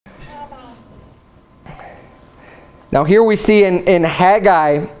Now here we see in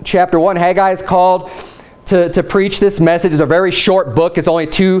Haggai chapter 1, Haggai is called to preach this message. It's a very short book. It's only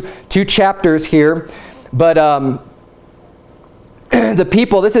two chapters here. But the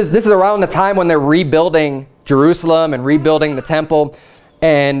people, this is around the time when they're rebuilding Jerusalem and rebuilding the temple.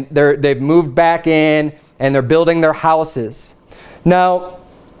 And they've moved back in and they're building their houses. Now,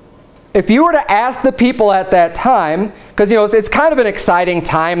 if you were to ask the people at that time, because it's kind of an exciting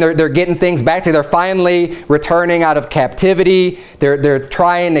time, they're getting things back to, they're finally returning out of captivity, they're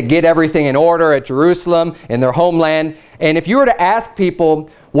trying to get everything in order at Jerusalem, in their homeland. And if you were to ask people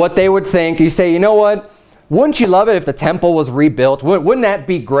what they would think, you say, you know what, wouldn't you love it if the temple was rebuilt? Wouldn't that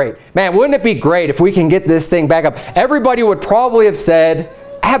be great? Man, wouldn't it be great if we can get this thing back up? Everybody would probably have said,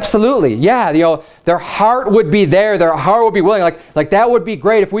 absolutely, yeah, their heart would be there, their heart would be willing, like that would be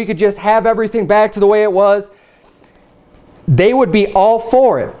great if we could just have everything back to the way it was. They would be all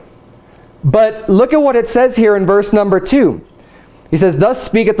for it. But look at what it says here in verse number 2. He says, thus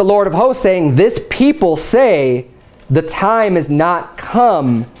speaketh the Lord of hosts, saying, this people say, the time is not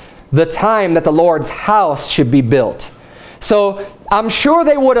come, the time that the Lord's house should be built. So I'm sure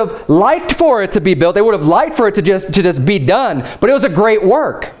they would have liked for it to be built. They would have liked for it to just be done. But it was a great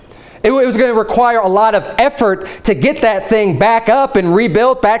work. It was going to require a lot of effort to get that thing back up and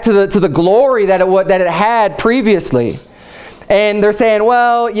rebuilt back to the glory that it had previously. And they're saying,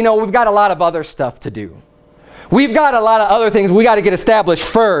 well, we've got a lot of other stuff to do. We've got a lot of other things we got to get established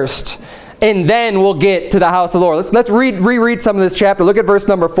first, and then we'll get to the house of the Lord. Let's reread some of this chapter. Look at verse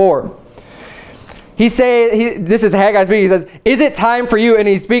number 4. This is Haggai speaking. He says, is it time for you, and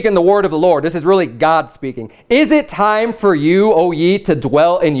he's speaking the word of the Lord. This is really God speaking. Is it time for you, O ye, to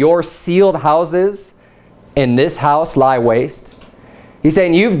dwell in your sealed houses, and this house lie waste? He's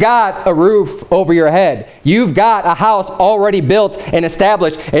saying, you've got a roof over your head. You've got a house already built and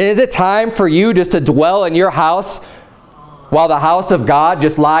established. And is it time for you just to dwell in your house while the house of God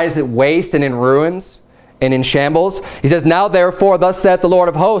just lies at waste and in ruins and in shambles? He says, now therefore, thus saith the Lord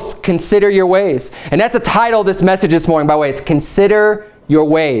of hosts, consider your ways. And that's the title of this message this morning, by the way. It's consider your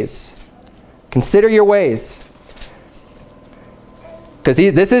ways. Consider your ways. Because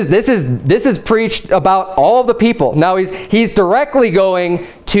this is preached about all of the people. Now he's directly going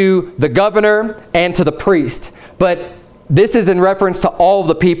to the governor and to the priest, but this is in reference to all of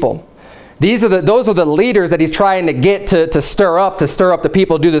the people. Those are the leaders that he's trying to get to stir up the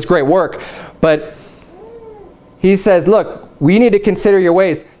people to do this great work. But he says, look, we need to consider your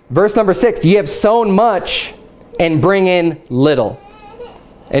ways. Verse number 6, ye have sown much and bring in little.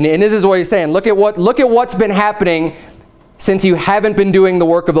 And this is what he's saying. Look at what's been happening since you haven't been doing the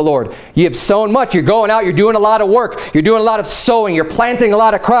work of the Lord. You have sown much. You're going out. You're doing a lot of work. You're doing a lot of sowing. You're planting a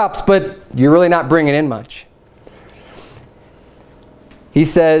lot of crops, but you're really not bringing in much. He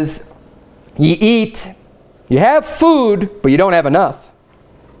says, you eat. You have food, but you don't have enough.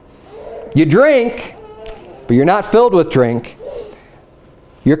 You drink, but you're not filled with drink.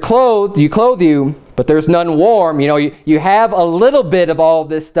 You're clothed. You clothe you, but there's none warm. You have a little bit of all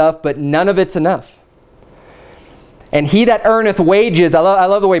this stuff, but none of it's enough. And he that earneth wages, I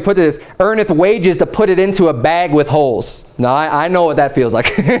love the way he put this, earneth wages to put it into a bag with holes. Now, I know what that feels like.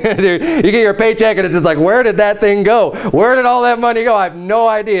 You get your paycheck and it's just like, where did that thing go? Where did all that money go? I have no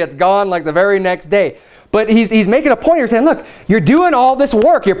idea. It's gone like the very next day. But he's making a point here saying, look, you're doing all this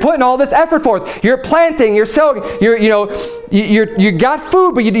work. You're putting all this effort forth. You're planting, you're sowing, you got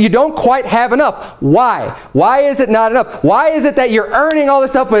food, but you don't quite have enough. Why? Why is it not enough? Why is it that you're earning all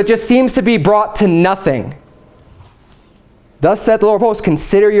this stuff, but it just seems to be brought to nothing? Thus saith the Lord of hosts,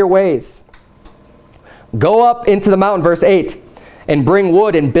 consider your ways. Go up into the mountain, verse 8, and bring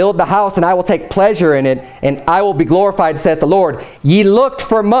wood and build the house, and I will take pleasure in it, and I will be glorified, saith the Lord. Ye looked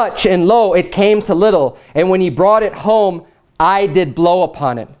for much, and lo, it came to little. And when ye brought it home, I did blow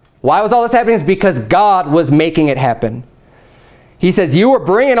upon it. Why was all this happening? It's because God was making it happen. He says, you were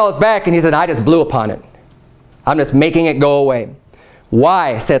bringing all this back, and he said, I just blew upon it. I'm just making it go away.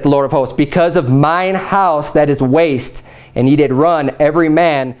 Why, saith the Lord of hosts? Because of mine house that is waste, and ye did run every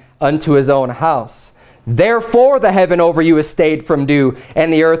man unto his own house. Therefore the heaven over you is stayed from dew,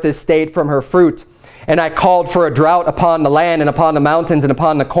 and the earth is stayed from her fruit. And I called for a drought upon the land, and upon the mountains, and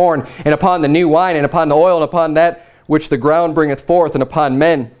upon the corn, and upon the new wine, and upon the oil, and upon that which the ground bringeth forth, and upon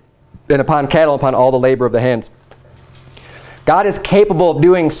men, and upon cattle, and upon all the labor of the hands. God is capable of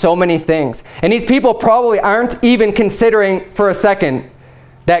doing so many things. And these people probably aren't even considering for a second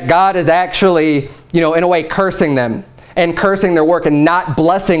that God is actually, in a way, cursing them and cursing their work and not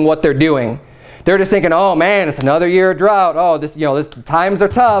blessing what they're doing. They're just thinking, oh man, it's another year of drought. Oh, this times are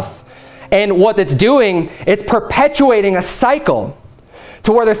tough. And what it's doing, it's perpetuating a cycle.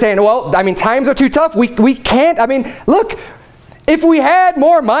 to where they're saying, well, I mean, times are too tough. We can't. I mean, look, if we had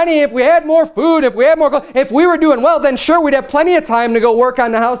more money, if we had more food, if we had more clothes, if we were doing well, then sure, we'd have plenty of time to go work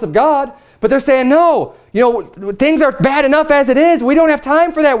on the house of God. But they're saying, no, you know, things are bad enough as it is. We don't have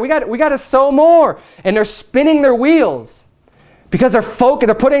time for that. We got to sow more. And they're spinning their wheels because they're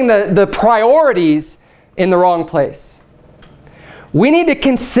putting the priorities in the wrong place. We need to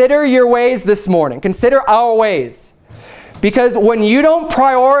consider your ways this morning. Consider our ways. Because when you don't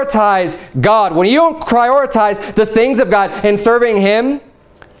prioritize God, when you don't prioritize the things of God and serving Him,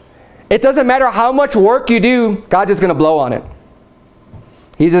 it doesn't matter how much work you do, God's just going to blow on it.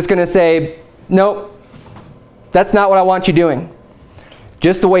 He's just going to say, nope, that's not what I want you doing.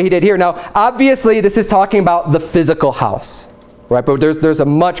 Just the way He did here. Now, obviously, this is talking about the physical house. Right, but there's a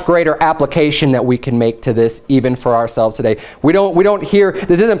much greater application that we can make to this even for ourselves today. We don't hear,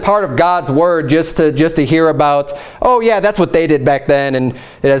 this isn't part of God's word just to hear about, oh yeah, that's what they did back then and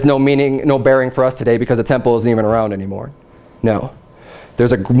it has no meaning, no bearing for us today because the temple isn't even around anymore. No.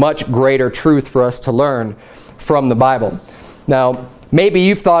 There's a much greater truth for us to learn from the Bible. Now, maybe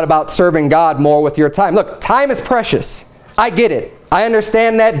you've thought about serving God more with your time. Look, time is precious. I get it. I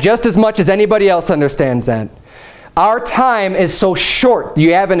understand that just as much as anybody else understands that. Our time is so short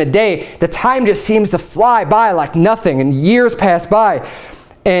you have in a day. The time just seems to fly by like nothing, and years pass by.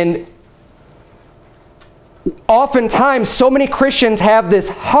 And oftentimes, so many Christians have this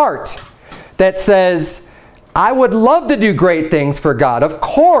heart that says, I would love to do great things for God. Of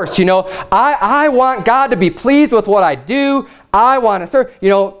course, you know, I want God to be pleased with what I do. I want to serve, you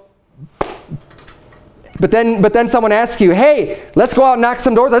know. But then someone asks you, hey, let's go out and knock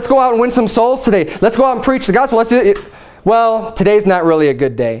some doors. Let's go out and win some souls today. Let's go out and preach the gospel. Let's do it. Well, today's not really a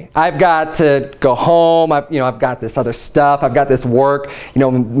good day. I've got to go home. I've got this other stuff. I've got this work. You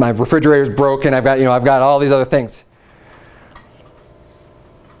know, my refrigerator's broken. I've got all these other things.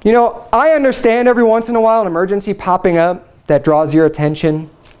 You know, I understand every once in a while an emergency popping up that draws your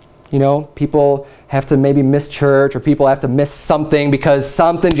attention. You know, people have to maybe miss church or people have to miss something because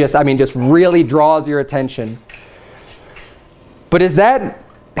something just really draws your attention. But is that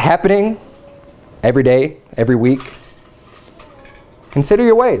happening every day, every week? Consider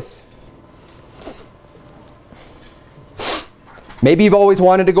your ways. Maybe you've always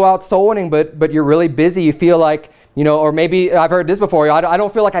wanted to go out soul winning, but you're really busy. You feel like, you know, or maybe I've heard this before, I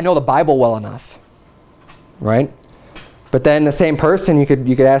don't feel like I know the Bible well enough, right? But then the same person, you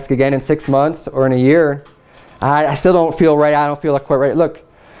could ask again in 6 months or in a year, I still don't feel right, I don't feel like quite right. Look,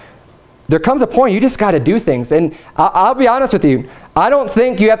 there comes a point you just got to do things. And I'll be honest with you, I don't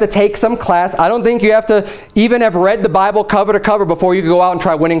think you have to take some class. I don't think you have to even have read the Bible cover to cover before you can go out and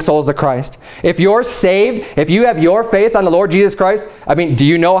try winning souls to Christ. If you're saved, if you have your faith on the Lord Jesus Christ, I mean, do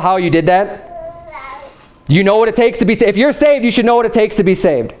you know how you did that? You know what it takes to be saved. If you're saved, you should know what it takes to be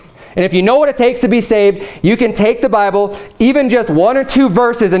saved. And if you know what it takes to be saved, you can take the Bible, even just 1 or 2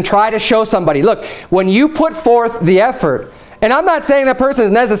 verses, and try to show somebody. Look, when you put forth the effort, and I'm not saying that person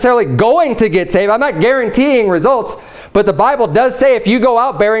is necessarily going to get saved. I'm not guaranteeing results. But the Bible does say if you go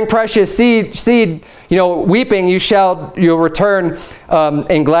out bearing precious seed, you know, weeping, you'll return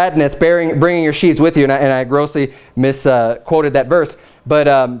in gladness, bringing your sheaves with you. And I grossly misquoted that verse. But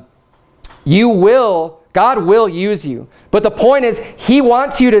God will use you. But the point is, He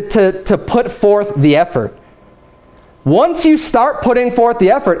wants you to put forth the effort. Once you start putting forth the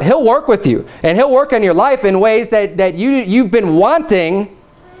effort, He'll work with you. And He'll work in your life in ways that you've been wanting.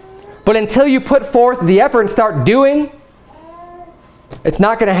 But until you put forth the effort and start doing, it's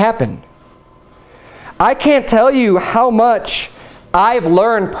not going to happen. I can't tell you how much I've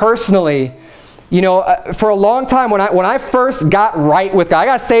learned personally. You know, for a long time, when I first got right with God, I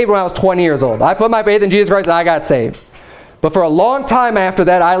got saved when I was 20 years old. I put my faith in Jesus Christ and I got saved. But for a long time after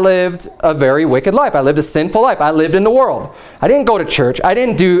that, I lived a very wicked life. I lived a sinful life. I lived in the world. I didn't go to church. I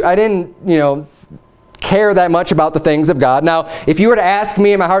didn't, you know, care that much about the things of God. Now, if you were to ask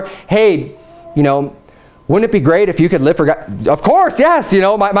me in my heart, hey, you know, wouldn't it be great if you could live for God? Of course, yes. You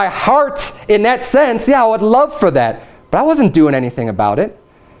know, my heart in that sense, yeah, I would love for that. But I wasn't doing anything about it.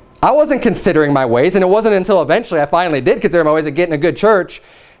 I wasn't considering my ways, and it wasn't until eventually I finally did consider my ways of getting a good church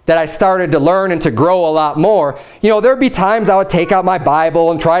that I started to learn and to grow a lot more. You know, there'd be times I would take out my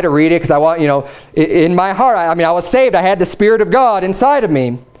Bible and try to read it because I want, you know, in my heart, I mean, I was saved. I had the Spirit of God inside of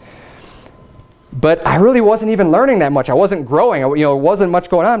me. But I really wasn't even learning that much. I wasn't growing. You know, there wasn't much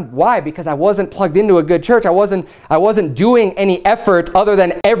going on. Why? Because I wasn't plugged into a good church. I wasn't doing any effort other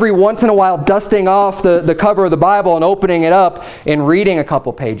than every once in a while dusting off the cover of the Bible and opening it up and reading a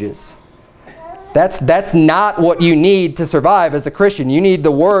couple pages. That's not what you need to survive as a Christian. You need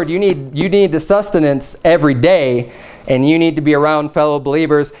the Word. You need the sustenance every day, and you need to be around fellow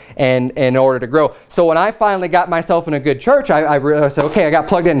believers and in order to grow. So when I finally got myself in a good church, I realized, okay, I got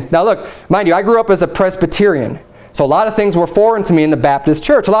plugged in. Now look, mind you, I grew up as a Presbyterian. So a lot of things were foreign to me in the Baptist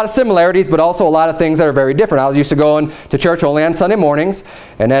church. A lot of similarities, but also a lot of things that are very different. I was used to going to church only on Sunday mornings,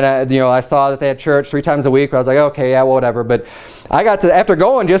 and then I saw that they had church 3 times a week. I was like, okay, yeah, well, whatever. But I got to, after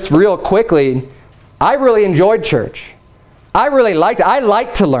going just real quickly, I really enjoyed church. I really liked it. I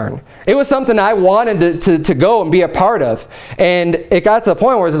liked to learn. It was something I wanted to go and be a part of. And it got to the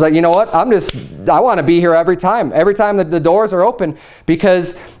point where it's like, you know what, I want to be here every time that the doors are open,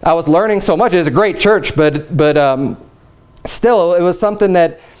 because I was learning so much. It was a great church, but still, it was something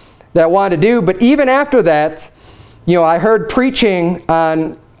that I wanted to do. But even after that, you know, I heard preaching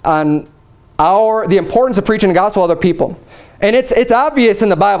on the importance of preaching the gospel to other people. And it's obvious in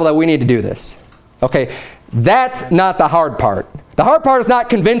the Bible that we need to do this. Okay, that's not the hard part. The hard part is not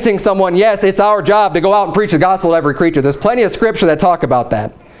convincing someone, yes, it's our job to go out and preach the gospel to every creature. There's plenty of scripture that talk about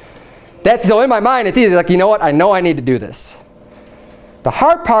that. So in my mind, it's easy. Like, you know what? I know I need to do this. The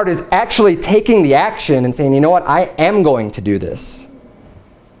hard part is actually taking the action and saying, you know what? I am going to do this.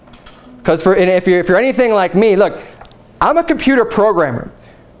 Because if you're anything like me, look, I'm a computer programmer.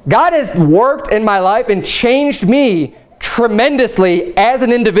 God has worked in my life and changed me tremendously as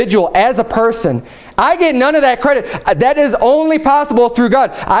an individual, as a person. I get none of that credit. That is only possible through God.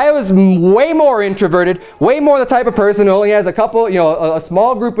 I was way more introverted, way more the type of person who only has a couple, you know, a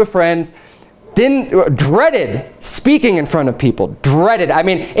small group of friends. Dreaded speaking in front of people. Dreaded. I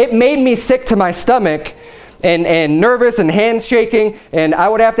mean, it made me sick to my stomach and nervous and hands shaking, and I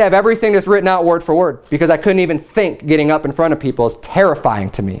would have to have everything just written out word for word, because I couldn't even think getting up in front of people is terrifying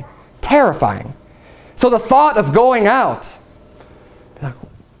to me. Terrifying. So the thought of going out, like,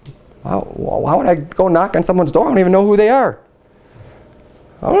 why would I go knock on someone's door? I don't even know who they are.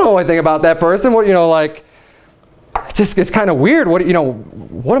 I don't know anything about that person. What, you know, like, it's kind of weird. What, you know,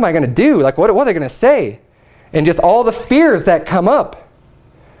 what am I going to do? Like, what are they going to say? And just all the fears that come up.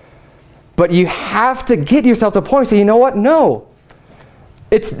 But you have to get yourself to a point and say, you know what? No.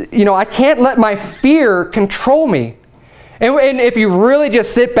 It's, you know, I can't let my fear control me. And if you really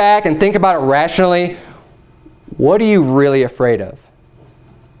just sit back and think about it rationally, what are you really afraid of?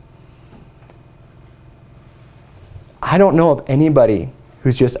 I don't know of anybody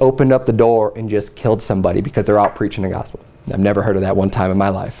who's just opened up the door and just killed somebody because they're out preaching the gospel. I've never heard of that one time in my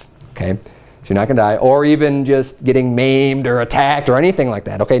life. Okay? So you're not going to die. Or even just getting maimed or attacked or anything like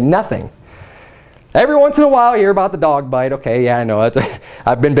that. Okay? Nothing. Every once in a while you hear about the dog bite. Okay, yeah, I know.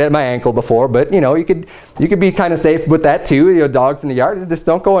 I've been bit my ankle before, but you know, you could be kind of safe with that too. You know, dogs in the yard, just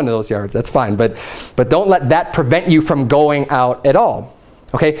don't go into those yards. That's fine. But don't let that prevent you from going out at all.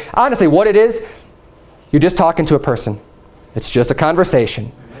 Okay? Honestly, what it is, you're just talking to a person. It's just a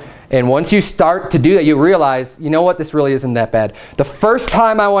conversation. And once you start to do that, you realize, you know what, this really isn't that bad. The first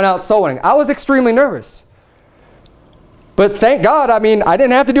time I went out soul winning, I was extremely nervous. But thank God, I mean, I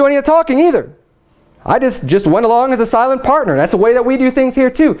didn't have to do any of the talking either. I just went along as a silent partner. That's the way that we do things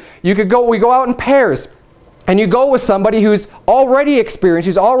here too. We go out in pairs. And you go with somebody who's already experienced,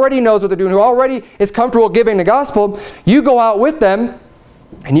 who already knows what they're doing, who already is comfortable giving the gospel. You go out with them,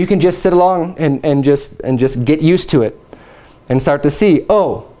 and you can just sit along and just get used to it. And start to see,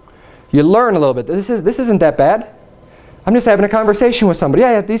 oh, you learn a little bit. This isn't that bad. I'm just having a conversation with somebody.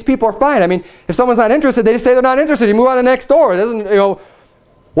 Yeah, these people are fine. I mean, if someone's not interested, they just say they're not interested. You move on to the next door. It doesn't, you know,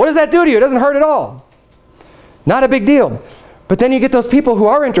 what does that do to you? It doesn't hurt at all. Not a big deal. But then you get those people who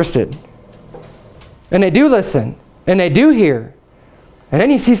are interested. And they do listen. And they do hear. And then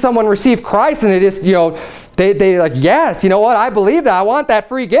you see someone receive Christ and they just, you know, they like, yes, you know what? I believe that. I want that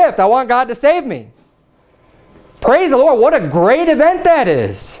free gift. I want God to save me. Praise the Lord. What a great event that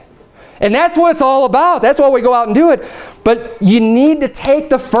is. And that's what it's all about. That's why we go out and do it. But you need to take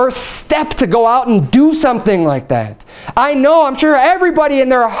the first step to go out and do something like that. I know, I'm sure everybody in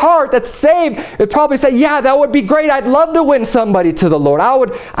their heart that's saved would probably say, yeah, that would be great. I'd love to win somebody to the Lord.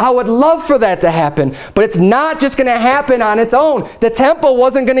 I would love for that to happen. But it's not just going to happen on its own. The temple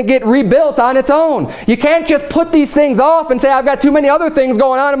wasn't going to get rebuilt on its own. You can't just put these things off and say, I've got too many other things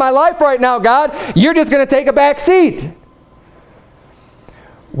going on in my life right now, God. You're just going to take a back seat.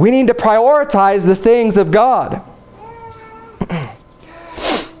 We need to prioritize the things of God.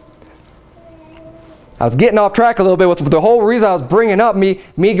 I was getting off track a little bit with the whole reason I was bringing up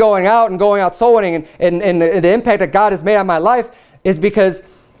me going out and going out soul winning and the impact that God has made on my life is because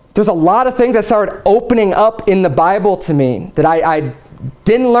there's a lot of things that started opening up in the Bible to me that I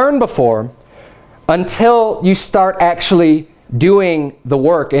didn't learn before until you start actually doing the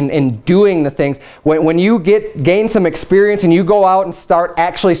work and doing the things. When you gain some experience and you go out and start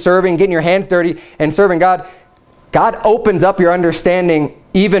actually serving, getting your hands dirty and serving God, God opens up your understanding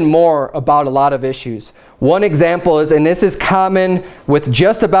even more about a lot of issues. One example is, and this is common with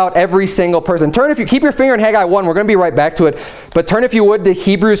just about every single person. Turn, if you keep your finger in Haggai 1, we're going to be right back to it, but turn, if you would, to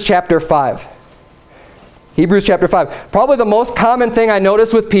Hebrews chapter 5. Hebrews chapter 5. Probably the most common thing I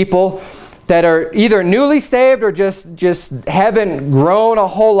notice with people that are either newly saved or just haven't grown a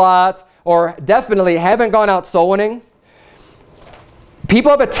whole lot, or definitely haven't gone out soul winning.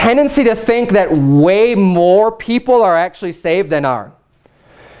 People have a tendency to think that way more people are actually saved than are.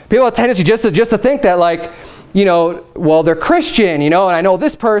 People have a tendency just to think that, like, you know, well, they're Christian, you know, and I know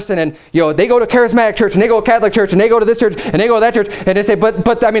this person, and, you know, they go to charismatic church, and they go to Catholic church, and they go to this church, and they go to that church, and they say,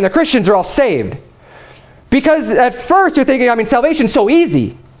 but I mean, the Christians are all saved. Because at first you're thinking, I mean, salvation's so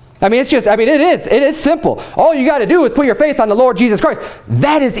easy. I mean, it's just, I mean, it is simple. All you got to do is put your faith on the Lord Jesus Christ.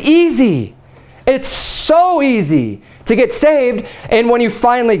 That is easy. It's so easy to get saved. And when you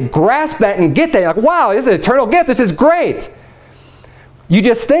finally grasp that and get that, you're like, wow, this is an eternal gift. This is great. You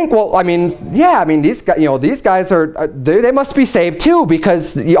just think, well, I mean, yeah, I mean, these guys, you know, these guys are, they must be saved too,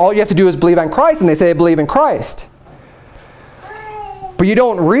 because all you have to do is believe on Christ, and they say they believe in Christ. But you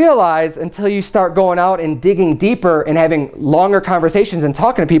don't realize until you start going out and digging deeper and having longer conversations and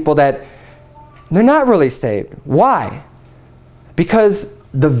talking to people that they're not really saved. Why? Because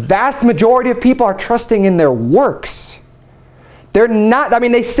the vast majority of people are trusting in their works. They're not, I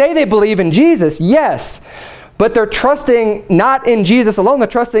mean, they say they believe in Jesus, yes, but they're trusting not in Jesus alone, they're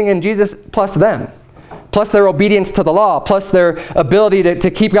trusting in Jesus plus them. Plus their obedience to the law, plus their ability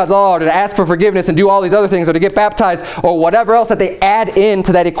to keep God's law, or to ask for forgiveness and do all these other things, or to get baptized, or whatever else that they add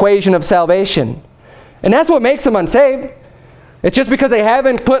into that equation of salvation. And that's what makes them unsaved. It's just because they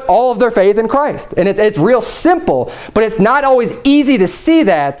haven't put all of their faith in Christ. And it's real simple, but it's not always easy to see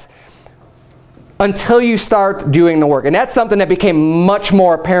that until you start doing the work. And that's something that became much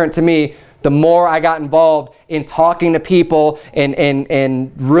more apparent to me the more I got involved in talking to people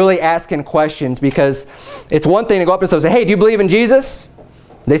and really asking questions. Because it's one thing to go up and say, hey, do you believe in Jesus?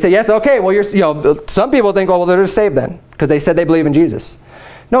 They say, yes. Okay, well, you know, some people think, well, they're just saved then, because they said they believe in Jesus.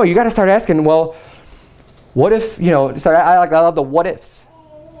 No, you got to start asking, well, what if, you know, I love the what ifs.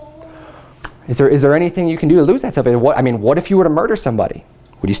 Is there anything you can do to lose that salvation? I mean, what if you were to murder somebody?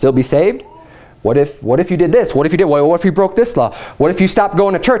 Would you still be saved? What if you did this? What if you did? What if you broke this law? What if you stopped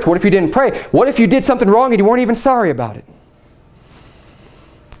going to church? What if you didn't pray? What if you did something wrong and you weren't even sorry about it?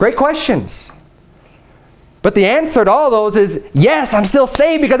 Great questions. But the answer to all those is, yes, I'm still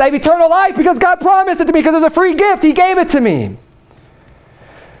saved because I have eternal life, because God promised it to me, because it was a free gift. He gave it to me.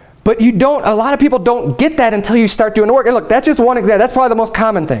 But a lot of people don't get that until you start doing the work. And look, that's just one example. That's probably the most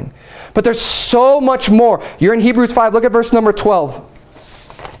common thing. But there's so much more. You're in Hebrews 5. Look at verse number 12.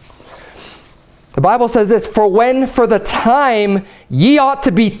 The Bible says this, for when for the time ye ought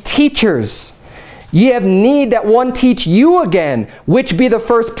to be teachers, ye have need that one teach you again, which be the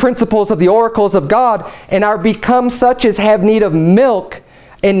first principles of the oracles of God, and are become such as have need of milk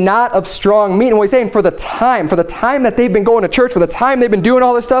and not of strong meat. And what he's saying, for the time that they've been going to church, for the time they've been doing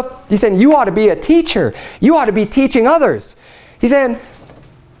all this stuff, he's saying you ought to be a teacher. You ought to be teaching others. He's saying,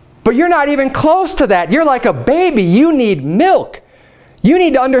 but you're not even close to that. You're like a baby. You need milk. You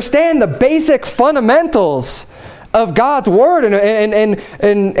need to understand the basic fundamentals of God's word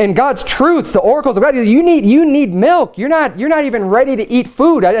and God's truths, the oracles of God. You need milk. You're not even ready to eat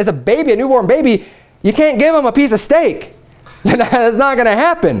food. As a baby, a newborn baby, you can't give them a piece of steak. That's not going to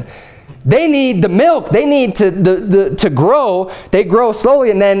happen. They need the milk. They need to grow. They grow slowly,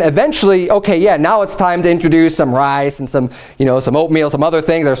 and then eventually, okay, yeah, now it's time to introduce some rice and some oatmeal, some other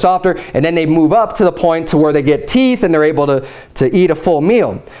things that are softer, and then they move up to the point to where they get teeth and they're able to eat a full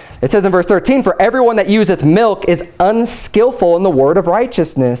meal. It says in verse 13, for everyone that useth milk is unskillful in the word of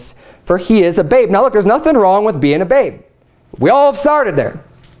righteousness, for he is a babe. Now look, there's nothing wrong with being a babe. We all have started there.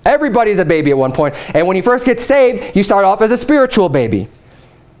 Everybody's a baby at one point. And when you first get saved, you start off as a spiritual baby.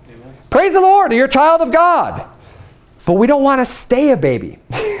 Amen. Praise the Lord, you're a child of God. But we don't want to stay a baby.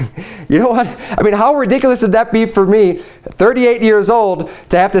 You know what? I mean, how ridiculous would that be for me, 38 years old,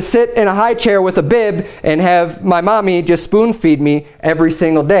 to have to sit in a high chair with a bib and have my mommy just spoon feed me every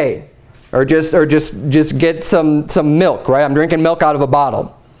single day? Or just get some milk, right? I'm drinking milk out of a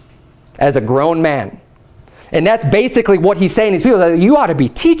bottle as a grown man. And that's basically what he's saying to these people. You ought to be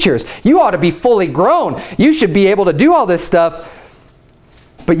teachers. You ought to be fully grown. You should be able to do all this stuff.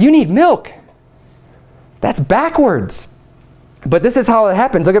 But you need milk. That's backwards. But this is how it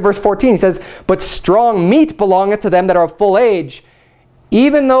happens. Look at verse 14. He says, but strong meat belongeth to them that are of full age,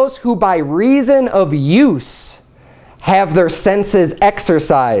 even those who by reason of use have their senses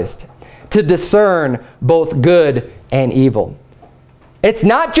exercised to discern both good and evil. It's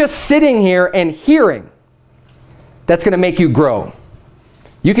not just sitting here and hearing that's going to make you grow.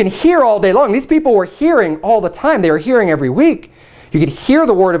 You can hear all day long. These people were hearing all the time. They were hearing every week. You could hear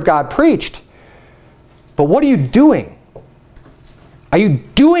the Word of God preached. But what are you doing? Are you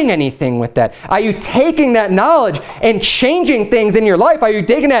doing anything with that? Are you taking that knowledge and changing things in your life? Are you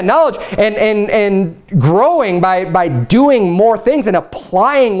taking that knowledge and growing by doing more things and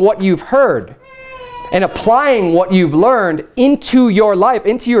applying what you've heard and applying what you've learned into your life,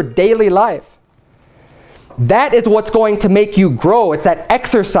 into your daily life? That is what's going to make you grow. It's that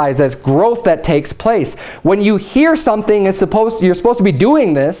exercise, that growth that takes place. When you hear something you're supposed to be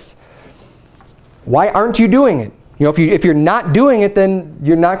doing this, why aren't you doing it? You know, if you're not doing it, then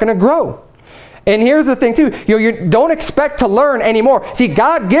you're not going to grow. And here's the thing too, you don't expect to learn anymore. See,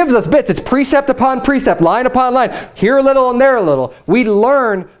 God gives us bits. It's precept upon precept, line upon line, here a little and there a little. We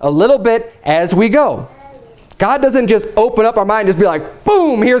learn a little bit as we go. God doesn't just open up our mind and just be like,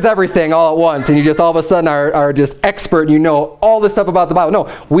 boom, here's everything all at once. And you just all of a sudden are just expert and you know all this stuff about the Bible.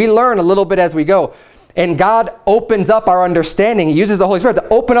 No, we learn a little bit as we go. And God opens up our understanding. He uses the Holy Spirit to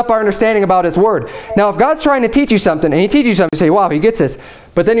open up our understanding about His Word. Now, if God's trying to teach you something, and He teaches you something, you say, wow, He gets this,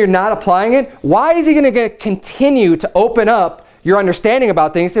 but then you're not applying it, why is He going to continue to open up your understanding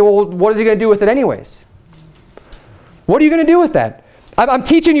about things? You say, well, what is He going to do with it anyways? What are you going to do with that? I'm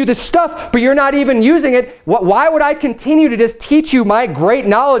teaching you this stuff, but you're not even using it. Why would I continue to just teach you my great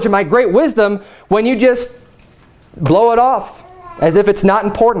knowledge and my great wisdom when you just blow it off as if it's not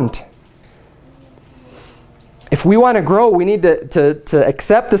important? If we want to grow, we need to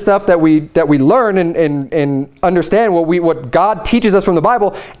accept the stuff that we learn and understand what God teaches us from the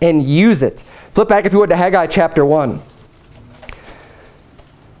Bible and use it. Flip back, if you would, to Haggai chapter 1.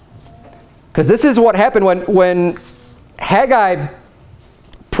 Because this is what happened when Haggai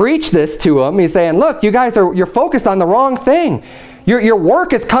preached this to them. He's saying, look, you guys you're focused on the wrong thing. Your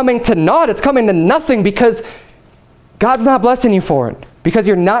work is coming to naught. It's coming to nothing because God's not blessing you for it. Because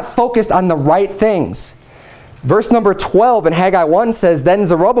you're not focused on the right things. Verse number 12 in Haggai 1 says, then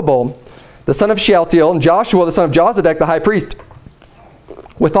Zerubbabel, the son of Shealtiel, and Joshua, the son of Josedek, the high priest,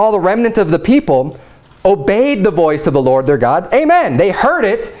 with all the remnant of the people, obeyed the voice of the Lord their God. Amen. They heard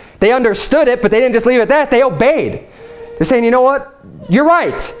it. They understood it, but they didn't just leave it at that. They obeyed. They're saying, you know what? You're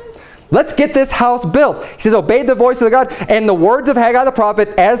right. Let's get this house built. He says, obeyed the voice of the God and the words of Haggai the prophet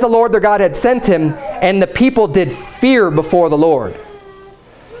as the Lord their God had sent him, and the people did fear before the Lord.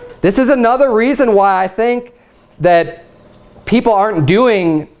 This is another reason why I think that people aren't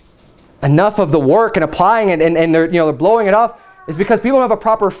doing enough of the work and applying it and they're blowing it off, is because people don't have a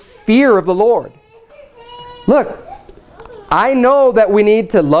proper fear of the Lord. Look, I know that we need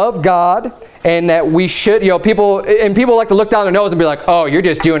to love God and that we should, people like to look down their nose and be like, oh, you're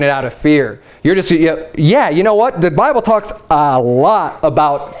just doing it out of fear. You're just, yeah, you know what? The Bible talks a lot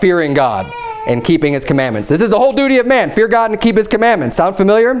about fearing God and keeping His commandments. This is the whole duty of man, fear God and keep His commandments. Sound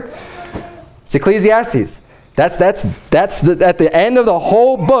familiar? It's Ecclesiastes. That's at the end of the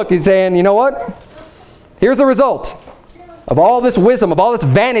whole book. He's saying, you know what? Here's the result of all this wisdom, of all this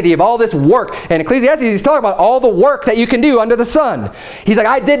vanity, of all this work. And Ecclesiastes, he's talking about all the work that you can do under the sun. He's like,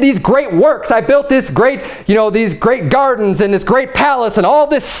 I did these great works. I built this great, these great gardens and this great palace and all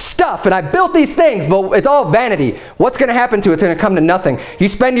this stuff. And I built these things, but it's all vanity. What's going to happen to it? It's going to come to nothing. You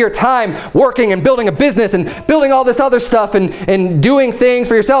spend your time working and building a business and building all this other stuff and doing things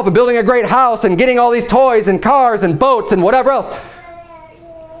for yourself and building a great house and getting all these toys and cars and boats and whatever else.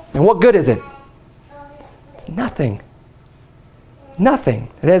 And what good is it? It's nothing. Nothing.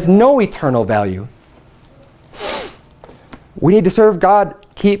 It has no eternal value. We need to serve God,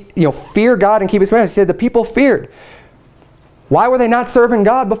 fear God and keep His commandments. He said the people feared. Why were they not serving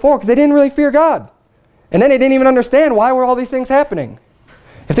God before? Because they didn't really fear God. And then they didn't even understand why were all these things happening.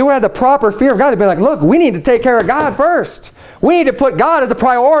 If they would have had the proper fear of God, they'd be like, look, we need to take care of God first. We need to put God as a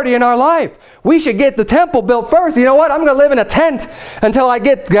priority in our life. We should get the temple built first. You know what? I'm going to live in a tent until I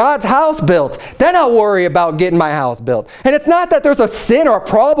get God's house built. Then I'll worry about getting my house built. And it's not that there's a sin or a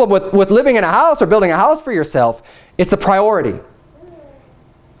problem with living in a house or building a house for yourself. It's a priority.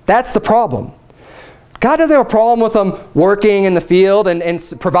 That's the problem. God doesn't have a problem with them working in the field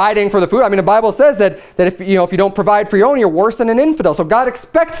and providing for the food. I mean, the Bible says that if you don't provide for your own, you're worse than an infidel. So God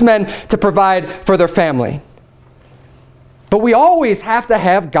expects men to provide for their family. But we always have to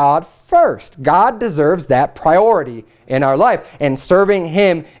have God first. God deserves that priority in our life, and serving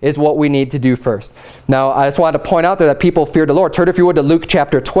Him is what we need to do first. Now, I just wanted to point out there that people feared the Lord. Turn, if you would, to Luke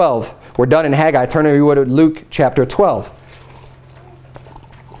chapter 12. We're done in Haggai. Turn, if you would, to Luke chapter 12.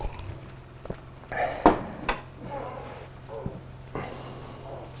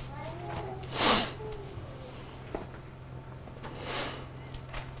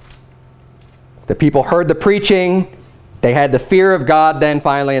 The people heard the preaching. They had the fear of God then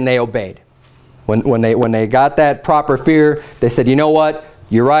finally, and they obeyed. When they got that proper fear, they said, you know what?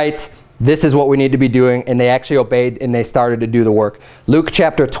 You're right. This is what we need to be doing. And they actually obeyed, and they started to do the work. Luke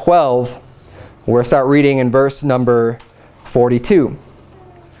chapter 12, we're going to start reading in verse number 42.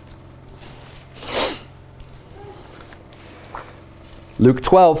 Luke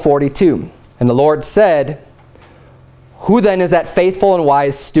 12:42. And the Lord said, who then is that faithful and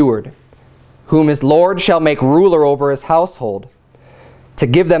wise steward, whom his Lord shall make ruler over his household, to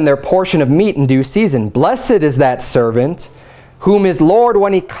give them their portion of meat in due season? Blessed is that servant, whom his Lord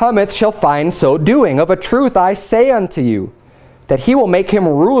when he cometh shall find so doing. Of a truth I say unto you, that he will make him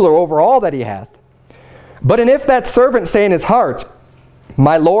ruler over all that he hath. But and if that servant say in his heart,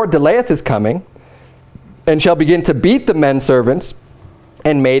 my Lord delayeth his coming, and shall begin to beat the men servants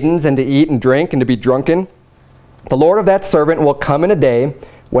and maidens, and to eat and drink, and to be drunken, the Lord of that servant will come in a day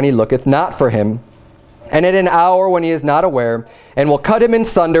when he looketh not for him, and at an hour when he is not aware, and will cut him in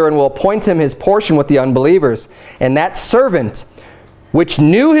sunder, and will appoint him his portion with the unbelievers. And that servant, which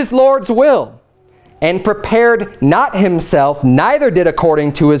knew his Lord's will, and prepared not himself, neither did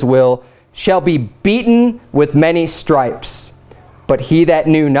according to his will, shall be beaten with many stripes. But he that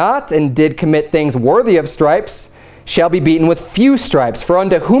knew not, and did commit things worthy of stripes, shall be beaten with few stripes. For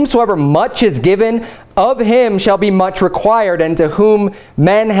unto whomsoever much is given, of him shall be much required, and to whom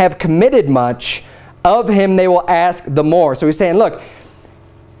men have committed much, of him they will ask the more. So he's saying, look,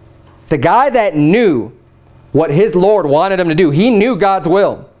 the guy that knew what his Lord wanted him to do, he knew God's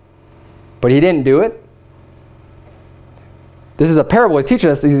will, but he didn't do it. This is a parable he's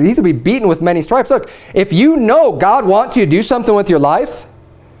teaching us. He's going to be beaten with many stripes. Look, if you know God wants you to do something with your life,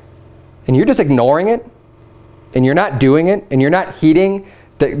 and you're just ignoring it, and you're not doing it, and you're not heeding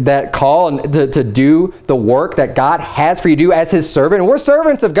that call and to do the work that God has for you to do as his servant. And we're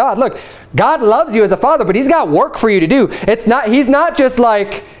servants of God. Look, God loves you as a father, but he's got work for you to do. He's not just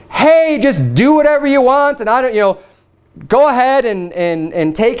like, hey, just do whatever you want, and I don't, go ahead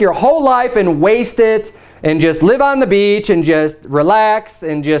and take your whole life and waste it, and just live on the beach and just relax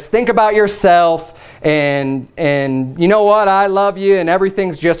and just think about yourself, and you know what, I love you and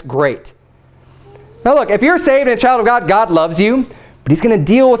everything's just great. Now look, if you're saved and a child of God, God loves you, but he's going to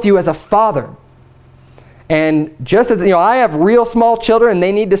deal with you as a father. And just as, I have real small children and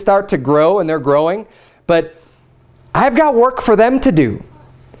they need to start to grow, and they're growing, but I've got work for them to do.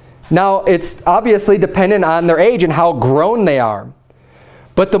 Now, it's obviously dependent on their age and how grown they are.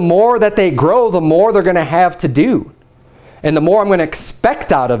 But the more that they grow, the more they're going to have to do. And the more I'm going to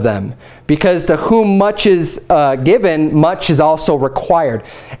expect out of them. Because to whom much is given, much is also required.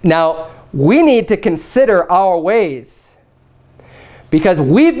 Now, we need to consider our ways, because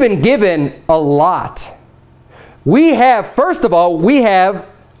we've been given a lot. First of all, we have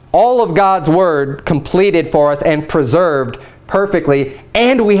all of God's Word completed for us and preserved perfectly,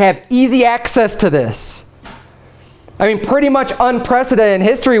 and we have easy access to this. I mean, pretty much unprecedented in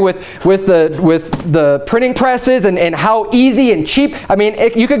history with the printing presses and how easy and cheap. I mean,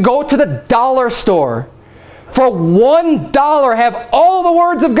 you could go to the dollar store for $1, have all the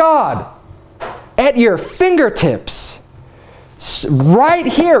words of God at your fingertips. Right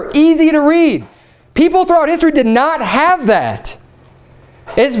here, easy to read. People throughout history did not have that.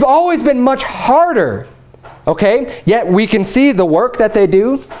 It's always been much harder. Okay? Yet we can see the work that they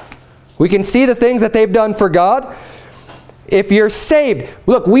do. We can see the things that they've done for God. If you're saved,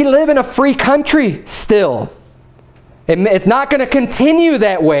 look, we live in a free country still. It's not going to continue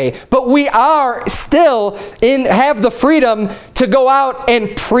that way, but we are still have the freedom to go out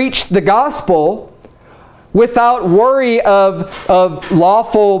and preach the gospel without worry of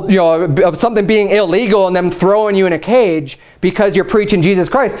lawful, of something being illegal and them throwing you in a cage because you're preaching Jesus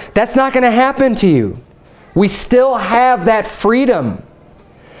Christ. That's not going to happen to you. We still have that freedom.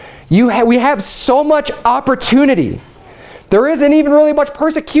 We have so much opportunity. There isn't even really much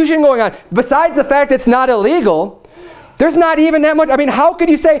persecution going on. Besides the fact it's not illegal, there's not even that much. I mean, how could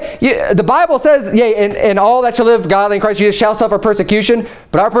you say, the Bible says, yea, and all that shall live godly in Christ Jesus shall suffer persecution,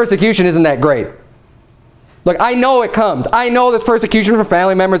 but our persecution isn't that great. Look, I know it comes. I know there's persecution from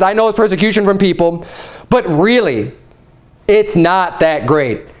family members. I know there's persecution from people, but really, it's not that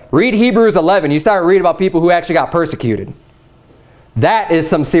great. Read Hebrews 11. You start reading about people who actually got persecuted. That is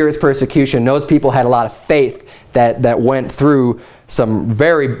some serious persecution. Those people had a lot of faith that went through some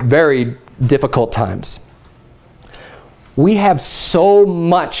very, very difficult times. We have so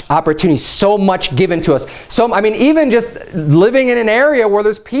much opportunity, so much given to us. I mean, even just living in an area where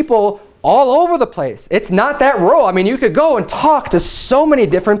there's people all over the place. It's not that rural. I mean, you could go and talk to so many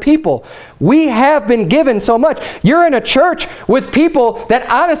different people. We have been given so much. You're in a church with people that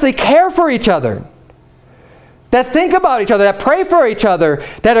honestly care for each other, that think about each other, that pray for each other,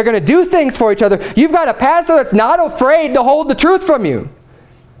 that are going to do things for each other. You've got a pastor that's not afraid to hold the truth from you.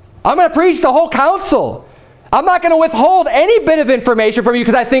 I'm going to preach the whole counsel. I'm not going to withhold any bit of information from you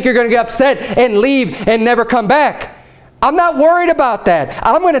because I think you're going to get upset and leave and never come back. I'm not worried about that.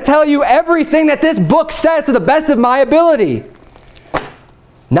 I'm going to tell you everything that this book says to the best of my ability.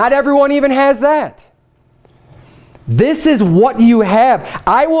 Not everyone even has that. This is what you have.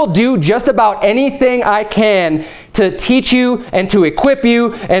 I will do just about anything I can to teach you and to equip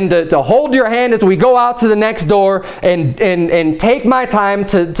you and to hold your hand as we go out to the next door and take my time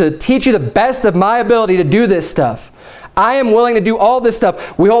to teach you the best of my ability to do this stuff. I am willing to do all this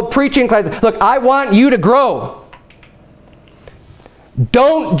stuff. We hold preaching classes. Look, I want you to grow.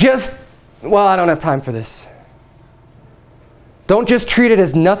 Don't just, well, I don't have time for this. Don't just treat it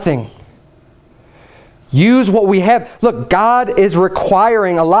as nothing. Use what we have. Look, God is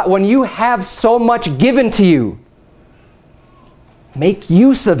requiring a lot. When you have so much given to you, make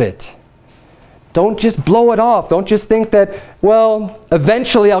use of it. Don't just blow it off. Don't just think that, well,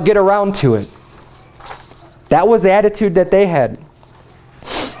 eventually I'll get around to it. That was the attitude that they had.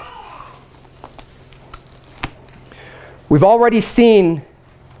 We've already seen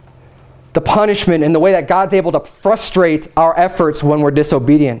the punishment and the way that God's able to frustrate our efforts when we're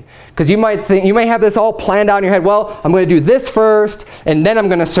disobedient. Because you might think, you may have this all planned out in your head, well, I'm going to do this first, and then I'm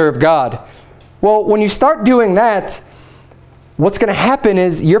going to serve God. Well, when you start doing that, what's going to happen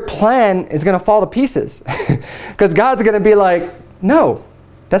is your plan is going to fall to pieces. Because God's going to be like, no,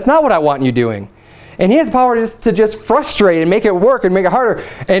 that's not what I want you doing. And he has power to just frustrate and make it work and make it harder.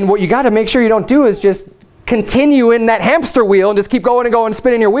 And what you got to make sure you don't do is just continue in that hamster wheel and just keep going and going,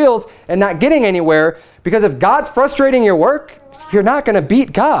 spinning your wheels and not getting anywhere. Because if God's frustrating your work, you're not going to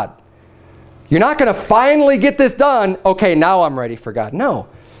beat God. You're not going to finally get this done. Okay, now I'm ready for God. No.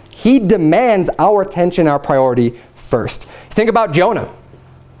 He demands our attention, our priority first. Think about Jonah.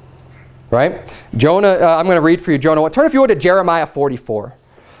 Right? Jonah, I'm going to read for you Jonah 1. Turn if you would to Jeremiah 44.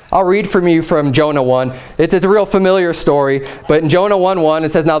 I'll read from you from Jonah 1. It's a real familiar story, but in Jonah 1:1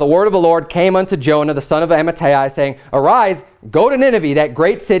 it says, Now the word of the Lord came unto Jonah, the son of Amittai, saying, Arise, go to Nineveh, that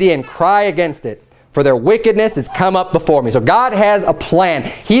great city, and cry against it, for their wickedness is come up before me. So God has a plan.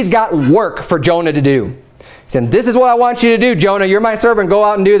 He's got work for Jonah to do. He said, this is what I want you to do, Jonah. You're my servant. Go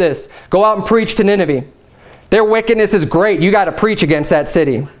out and do this. Go out and preach to Nineveh. Their wickedness is great. You got to preach against that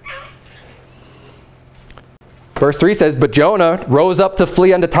city. Verse 3 says, But Jonah rose up to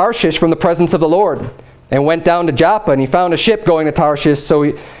flee unto Tarshish from the presence of the Lord, and went down to Joppa, and he found a ship going to Tarshish.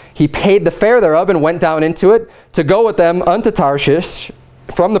 So he paid the fare thereof, and went down into it, to go with them unto Tarshish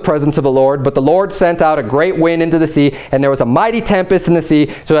from the presence of the Lord. But the Lord sent out a great wind into the sea, and there was a mighty tempest in the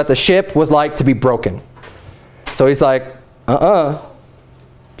sea, so that the ship was like to be broken. So he's like, I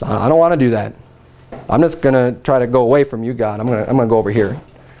don't want to do that. I'm just going to try to go away from you, God. I'm going to go over here.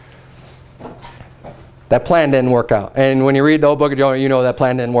 That plan didn't work out. And when you read the whole book of Jonah, you know that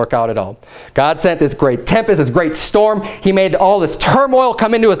plan didn't work out at all. God sent this great tempest, this great storm. He made all this turmoil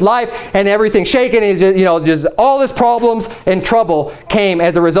come into his life and everything shaken. He's just, just all his problems and trouble came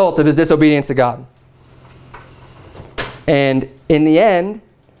as a result of his disobedience to God. And in the end,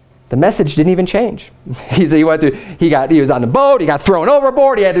 the message didn't even change. He was on the boat, he got thrown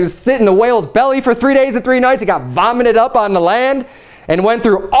overboard, he had to sit in the whale's belly for 3 days and 3 nights, he got vomited up on the land, and went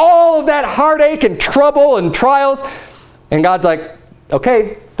through all of that heartache and trouble and trials. And God's like,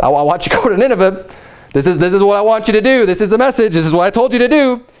 okay, I want you to go to Nineveh. This is what I want you to do. This is the message. This is what I told you to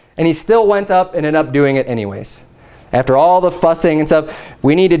do. And he still went up and ended up doing it anyways. After all the fussing and stuff,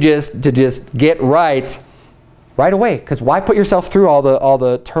 we need to just get right away. Because why put yourself through all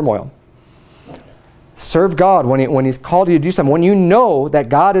the turmoil? Serve God when he's called you to do something. When you know that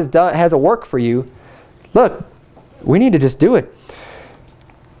God has a work for you, look, we need to just do it.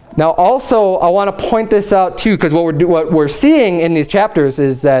 Now also, I want to point this out too, because what we're seeing in these chapters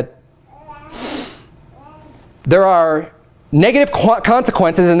is that there are negative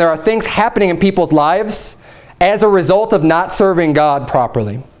consequences and there are things happening in people's lives as a result of not serving God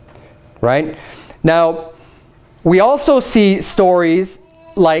properly, right? Now, we also see stories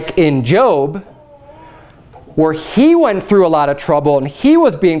like in Job where he went through a lot of trouble and he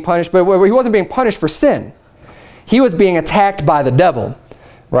was being punished, but he wasn't being punished for sin. He was being attacked by the devil.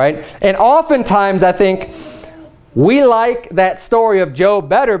 Right? And oftentimes I think we like that story of Job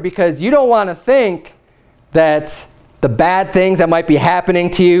better because you don't want to think that the bad things that might be happening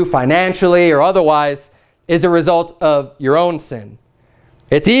to you financially or otherwise is a result of your own sin.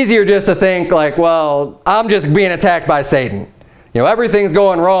 It's easier just to think like, well, I'm just being attacked by Satan. Everything's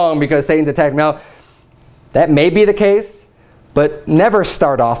going wrong because Satan's attacking me. Now, that may be the case, but never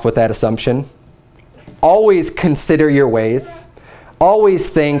start off with that assumption. Always consider your ways. Always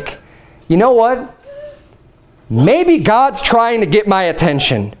think, you know what? Maybe God's trying to get my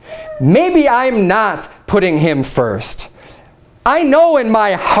attention. Maybe I'm not putting him first. I know in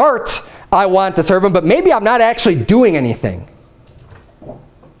my heart I want to serve him, but maybe I'm not actually doing anything.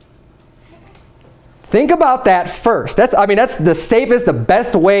 Think about that first. That's the safest, the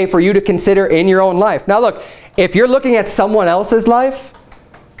best way for you to consider in your own life. Now look, if you're looking at someone else's life,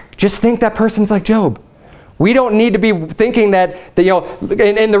 just think that person's like Job. We don't need to be thinking that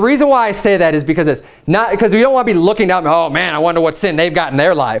and the reason why I say that is because because we don't want to be looking down, oh man, I wonder what sin they've got in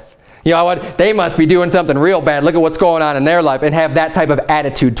their life. They must be doing something real bad. Look at what's going on in their life, and have that type of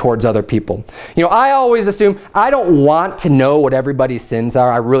attitude towards other people. I always assume, I don't want to know what everybody's sins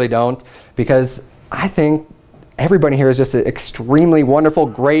are. I really don't, because I think everybody here is just an extremely wonderful,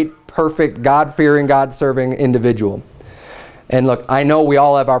 great, perfect, God-fearing, God-serving individual. And look, I know we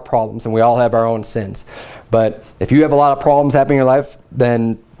all have our problems and we all have our own sins. But if you have a lot of problems happening in your life,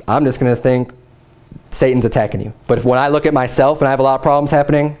 then I'm just going to think Satan's attacking you. But when I look at myself and I have a lot of problems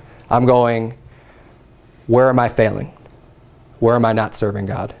happening, I'm going, where am I failing? Where am I not serving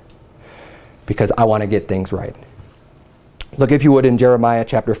God? Because I want to get things right. Look, if you would, in Jeremiah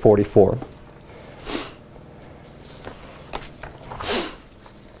chapter 44.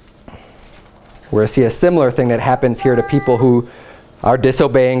 We're going to see a similar thing that happens here to people who are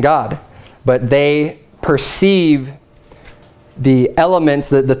disobeying God. But they perceive the elements,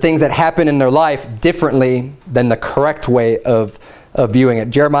 the things that happen in their life differently than the correct way of viewing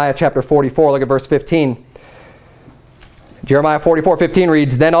it. Jeremiah chapter 44, look at verse 15. Jeremiah 44:15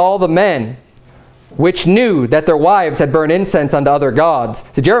 reads, "Then all the men which knew that their wives had burned incense unto other gods."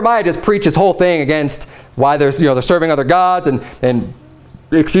 So Jeremiah just preached his whole thing against why they're serving other gods and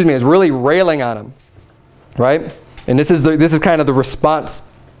is really railing on them, right? And this is kind of the response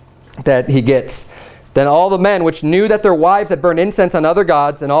that he gets. "Then all the men which knew that their wives had burned incense on other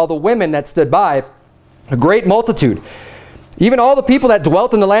gods, and all the women that stood by, a great multitude, even all the people that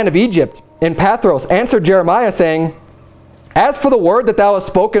dwelt in the land of Egypt, in Pathros, answered Jeremiah, saying, As for the word that thou hast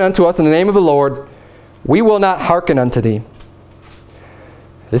spoken unto us in the name of the Lord, we will not hearken unto thee."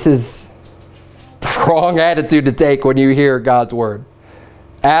 This is the wrong attitude to take when you hear God's word.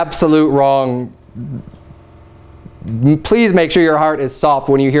 Absolute wrong. Please make sure your heart is soft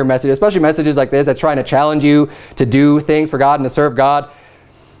when you hear messages, especially messages like this that's trying to challenge you to do things for God and to serve God.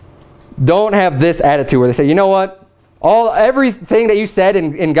 Don't have this attitude where they say, you know what? Everything that you said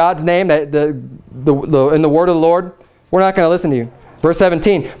in God's name, that in the word of the Lord, we're not going to listen to you. Verse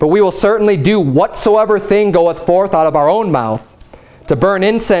 17, "But we will certainly do whatsoever thing goeth forth out of our own mouth, to burn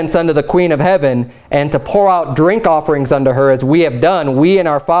incense unto the Queen of Heaven, and to pour out drink offerings unto her, as we have done, we and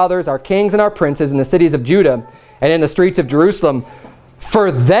our fathers, our kings and our princes, in the cities of Judah, and in the streets of Jerusalem.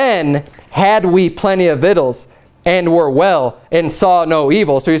 For then had we plenty of victuals, and were well, and saw no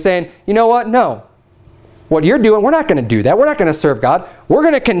evil." So you're saying, you know what? No. What you're doing, we're not going to do that. We're not going to serve God. We're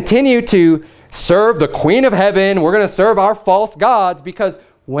going to continue to serve the Queen of Heaven. We're going to serve our false gods, because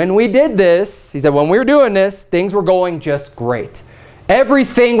when we did this, he said, when we were doing this, things were going just great.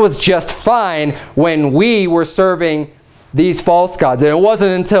 Everything was just fine when we were serving these false gods. And it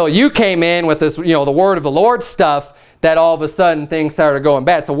wasn't until you came in with this, the word of the Lord stuff, that all of a sudden things started going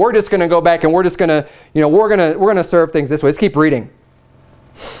bad. So we're just going to go back and we're just going to, we're going to serve things this way. Let's keep reading.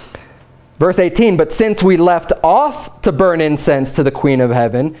 Verse 18, "But since we left off to burn incense to the Queen of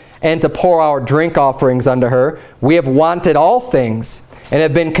Heaven, and to pour our drink offerings unto her, we have wanted all things, and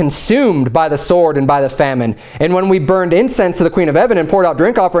have been consumed by the sword and by the famine. And when we burned incense to the Queen of Heaven, and poured out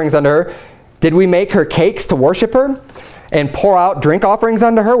drink offerings unto her, did we make her cakes to worship her, and pour out drink offerings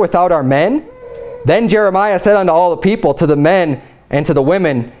unto her without our men? Then Jeremiah said unto all the people, to the men and to the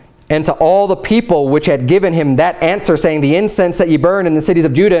women, and to all the people which had given him that answer, saying, The incense that ye burn in the cities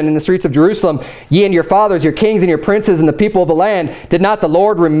of Judah and in the streets of Jerusalem, ye and your fathers, your kings and your princes, and the people of the land, did not the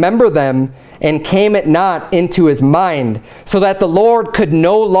Lord remember them, and came it not into his mind, so that the Lord could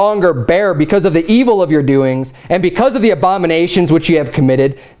no longer bear because of the evil of your doings, and because of the abominations which ye have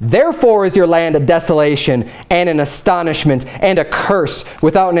committed? Therefore is your land a desolation, and an astonishment, and a curse,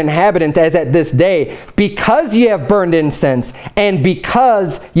 without an inhabitant, as at this day, because ye have burned incense, and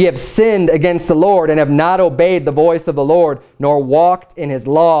because ye have sinned against the Lord, and have not obeyed the voice of the Lord, nor walked in his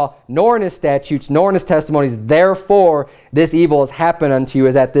law, nor in his statutes, nor in his testimonies. Therefore this evil has happened unto you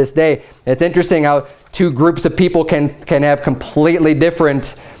as at this day." It's interesting how two groups of people can have completely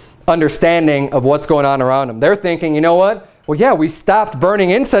different understanding of what's going on around them. They're thinking, you know what? well, yeah, we stopped burning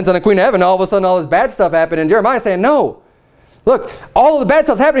incense on the Queen of Heaven. All of a sudden, all this bad stuff happened. And Jeremiah is saying, no. Look, all of the bad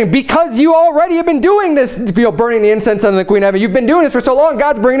stuff's happening because you already have been doing this, burning the incense on the Queen of Heaven. You've been doing this for so long.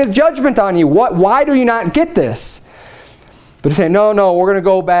 God's bringing his judgment on you. Why do you not get this? But he's saying, no, we're going to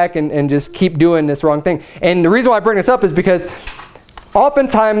go back and just keep doing this wrong thing. And the reason why I bring this up is because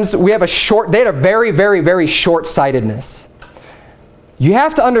oftentimes they had a very, very, very short-sightedness. You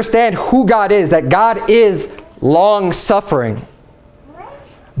have to understand who God is, that God is long-suffering,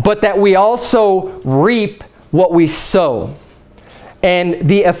 but that we also reap what we sow. And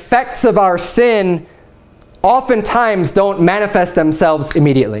the effects of our sin oftentimes don't manifest themselves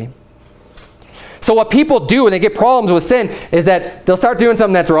immediately. So what people do when they get problems with sin is that they'll start doing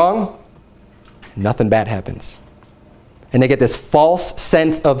something that's wrong, nothing bad happens. And they get this false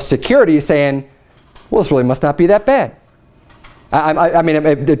sense of security saying, well, this really must not be that bad. I mean,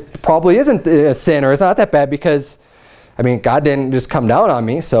 it probably isn't a sin, or it's not that bad because, I mean, God didn't just come down on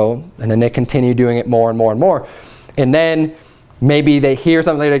me. So, and then they continue doing it more and more and more. And then maybe they hear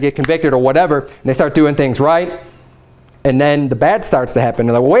something later, they get convicted or whatever, and they start doing things right. And then the bad starts to happen.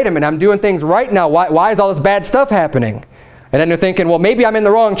 They're like, well, wait a minute, I'm doing things right now. Why is all this bad stuff happening? And then they're thinking, well, maybe I'm in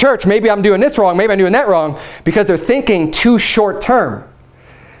the wrong church. Maybe I'm doing this wrong. Maybe I'm doing that wrong. Because they're thinking too short term.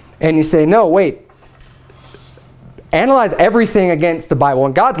 And you say, no, wait. Analyze everything against the Bible.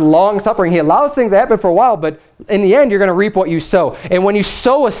 And God's long-suffering. He allows things to happen for a while, but in the end, you're going to reap what you sow. And when you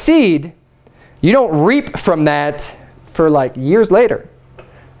sow a seed, you don't reap from that for like years later.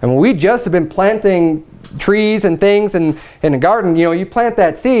 And when we just have been planting trees and things in a garden, you plant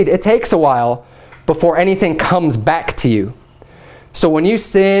that seed, it takes a while before anything comes back to you. So when you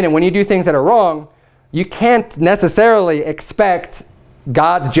sin and when you do things that are wrong, you can't necessarily expect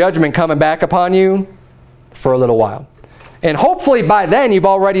God's judgment coming back upon you for a little while. And hopefully by then you've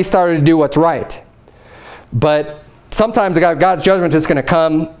already started to do what's right. But sometimes God's judgment is going to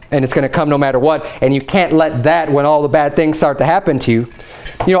come, and it's going to come no matter what, and you can't let that, when all the bad things start to happen to you.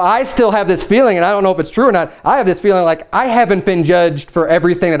 I still have this feeling, and I don't know if it's true or not, I have this feeling like I haven't been judged for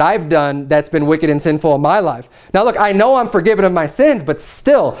everything that I've done that's been wicked and sinful in my life. Now look, I know I'm forgiven of my sins, but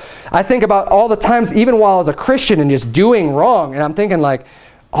still, I think about all the times, even while I was a Christian and just doing wrong, and I'm thinking like,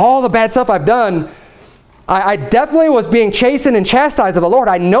 all the bad stuff I've done, I definitely was being chastened and chastised of the Lord.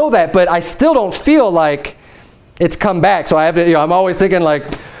 I know that, but I still don't feel like it's come back. So I have to, I'm always thinking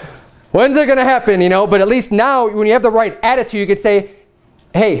like, when's it going to happen, But at least now, when you have the right attitude, you could say,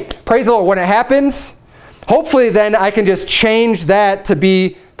 hey, praise the Lord, when it happens, hopefully then I can just change that to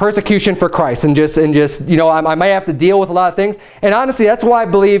be persecution for Christ and just I might have to deal with a lot of things. And honestly, that's why I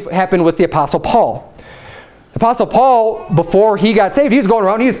believe happened with the Apostle Paul. The Apostle Paul, before he got saved, he was going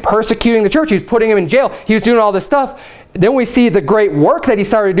around, he was persecuting the church, he was putting him in jail, he was doing all this stuff. Then we see the great work that he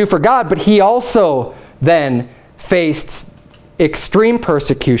started to do for God, but he also then faced extreme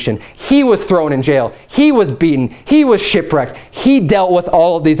persecution. He was thrown in jail. He was beaten. He was shipwrecked. He dealt with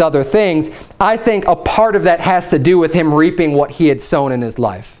all of these other things. I think a part of that has to do with him reaping what he had sown in his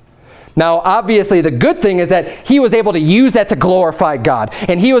life. Now, obviously, the good thing is that he was able to use that to glorify God,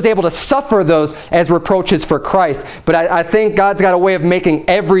 and he was able to suffer those as reproaches for Christ. But I think God's got a way of making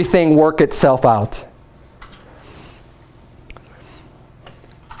everything work itself out.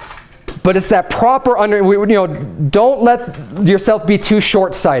 But it's that proper don't let yourself be too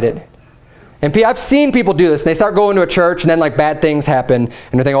short-sighted. And I've seen people do this. They start going to a church, and then like bad things happen, and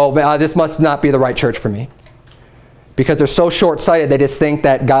they're thinking, oh, this must not be the right church for me. Because they're so short-sighted, they just think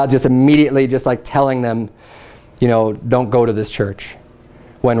that God's just immediately just like telling them, don't go to this church.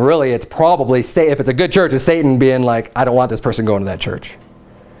 When really it's probably, if it's a good church, it's Satan being like, I don't want this person going to that church.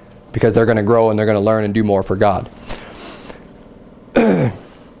 Because they're going to grow and they're going to learn and do more for God.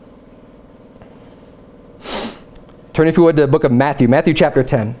 Turn, if you would, to the book of Matthew. Matthew chapter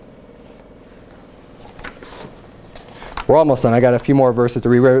 10. We're almost done. I got a few more verses to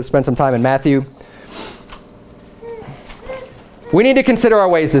read. We're going to spend some time in Matthew. We need to consider our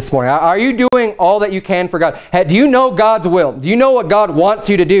ways this morning. Are you doing all that you can for God? Do you know God's will? Do you know what God wants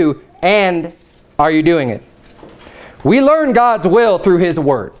you to do? And are you doing it? We learn God's will through His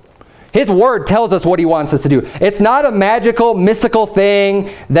Word. His Word tells us what He wants us to do. It's not a magical, mystical thing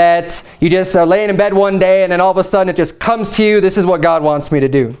that you just are laying in bed one day and then all of a sudden it just comes to you, this is what God wants me to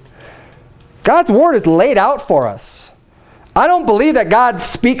do. God's Word is laid out for us. I don't believe that God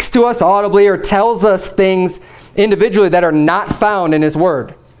speaks to us audibly or tells us things individually that are not found in His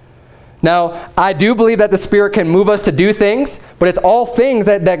Word. Now, I do believe that the Spirit can move us to do things, but it's all things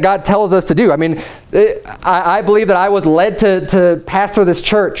that God tells us to do. I mean, I believe that I was led to pastor this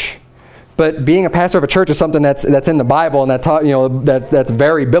church, but being a pastor of a church is something that's in the Bible and that's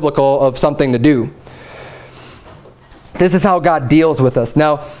very biblical of something to do. This is how God deals with us.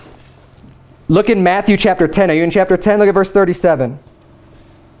 Now, look in Matthew chapter 10. Are you in chapter 10? Look at verse 37.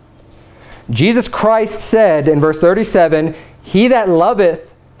 Jesus Christ said in verse 37, "He that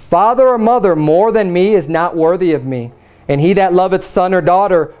loveth father or mother more than me is not worthy of me. And he that loveth son or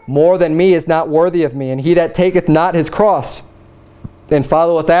daughter more than me is not worthy of me. And he that taketh not his cross and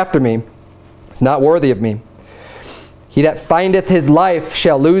followeth after me is not worthy of me. He that findeth his life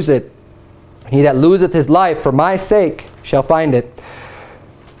shall lose it. He that loseth his life for my sake shall find it."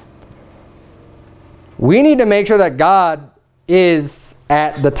 We need to make sure that God is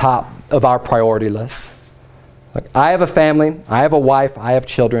at the top of our priority list. Like, I have a family, I have a wife, I have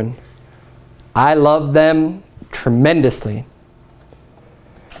children. I love them tremendously.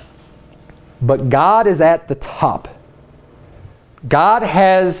 But God is at the top. God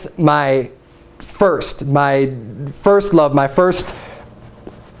has my first love, my first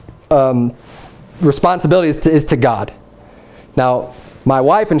responsibility is to God. Now, my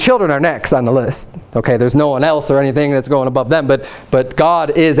wife and children are next on the list. Okay, there's no one else or anything that's going above them, but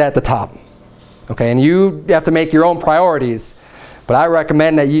God is at the top. Okay, and you have to make your own priorities. But I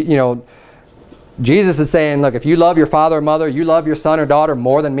recommend that Jesus is saying, look, if you love your father or mother, you love your son or daughter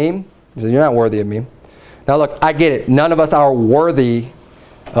more than me, he says, you're not worthy of me. Now look, I get it. None of us are worthy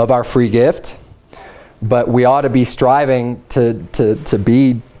of our free gift, but we ought to be striving to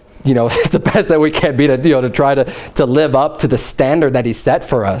be the best that we can be, to try to live up to the standard that he set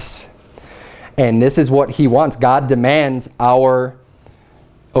for us. And this is what he wants. God demands our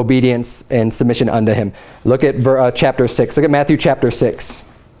obedience and submission unto him. Look at chapter 6. Look at Matthew chapter 6.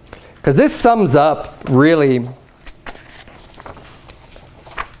 Because this sums up really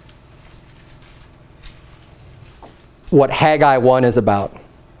what Haggai 1 is about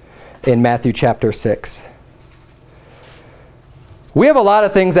in Matthew chapter 6. We have a lot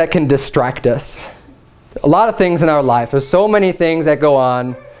of things that can distract us. A lot of things in our life. There's so many things that go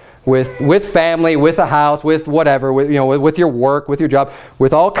on with family, with a house, with whatever, with your work, with your job,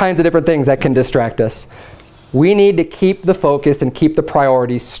 with all kinds of different things that can distract us. We need to keep the focus and keep the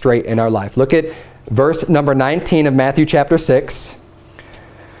priorities straight in our life. Look at verse number 19 of Matthew chapter 6.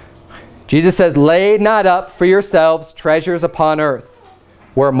 Jesus says, "Lay not up for yourselves treasures upon earth,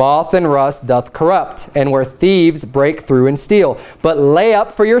 where moth and rust doth corrupt, and where thieves break through and steal. But lay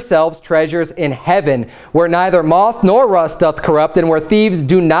up for yourselves treasures in heaven, where neither moth nor rust doth corrupt, and where thieves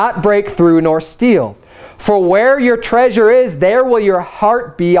do not break through nor steal. For where your treasure is, there will your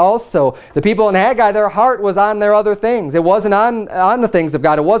heart be also." The people in Haggai, their heart was on their other things. It wasn't on the things of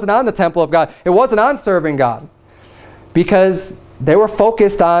God. It wasn't on the temple of God. It wasn't on serving God. Because they were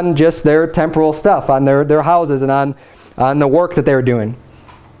focused on just their temporal stuff, on their houses and on the work that they were doing.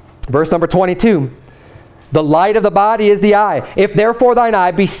 Verse number 22. "The light of the body is the eye. If therefore thine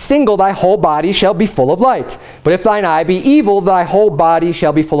eye be single, thy whole body shall be full of light. But if thine eye be evil, thy whole body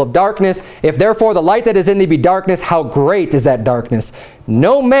shall be full of darkness. If therefore the light that is in thee be darkness, how great is that darkness?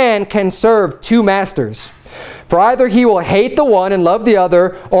 No man can serve two masters. For either he will hate the one and love the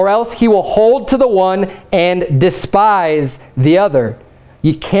other, or else he will hold to the one and despise the other.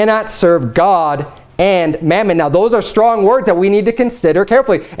 You cannot serve God and mammon." Now, those are strong words that we need to consider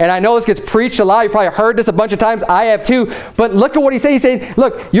carefully. And I know this gets preached a lot. You probably heard this a bunch of times. I have too. But look at what he's saying. He's saying,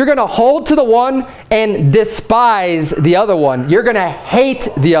 look, you're going to hold to the one and despise the other one. You're going to hate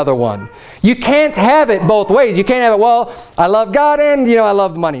the other one. You can't have it both ways. You can't have it, well, I love God and, I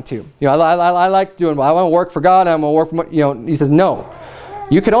love money too. I like doing, I want to work for God and I'm going to work for money. He says, no.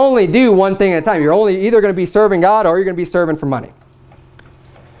 You can only do one thing at a time. You're only either going to be serving God or you're going to be serving for money.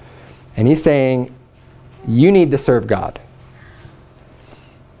 And he's saying, you need to serve God.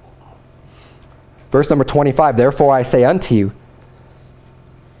 Verse number 25, "Therefore I say unto you,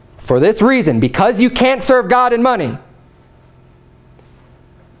 for this reason, because you can't serve God and money,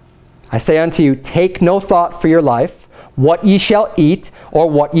 I say unto you, take no thought for your life, what ye shall eat, or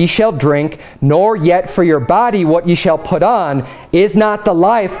what ye shall drink, nor yet for your body what ye shall put on. Is not the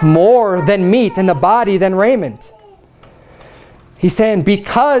life more than meat, and the body than raiment?" He's saying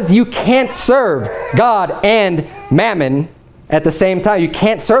because you can't serve God and mammon at the same time, you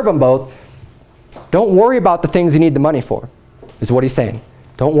can't serve them both, don't worry about the things you need the money for, is what he's saying.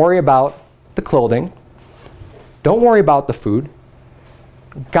 Don't worry about the clothing. Don't worry about the food.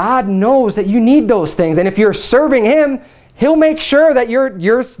 God knows that you need those things. And if you're serving him, he'll make sure that your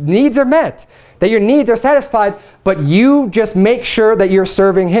needs are met, that your needs are satisfied, but you just make sure that you're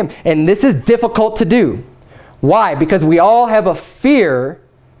serving him. And this is difficult to do. Why? Because we all have a fear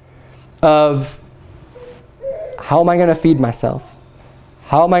of, how am I going to feed myself?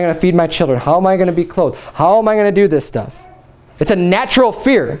 How am I going to feed my children? How am I going to be clothed? How am I going to do this stuff? It's a natural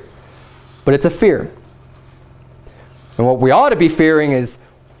fear, but it's a fear. And what we ought to be fearing is,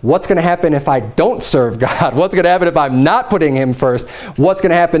 what's going to happen if I don't serve God? What's going to happen if I'm not putting him first? What's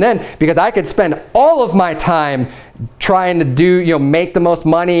going to happen then? Because I could spend all of my time trying to do, make the most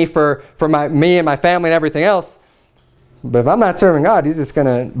money for me and my family and everything else. But if I'm not serving God, he's just going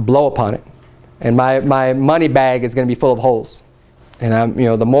to blow upon it. And my money bag is going to be full of holes. And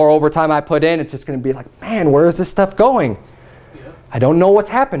the more overtime I put in, it's just going to be like, man, where is this stuff going? I don't know what's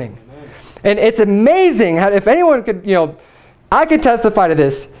happening. And it's amazing how, if anyone could, I could testify to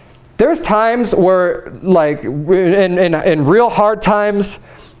this. There's times where, like, in real hard times,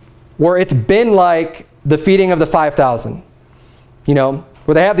 where it's been like the feeding of the 5,000. Where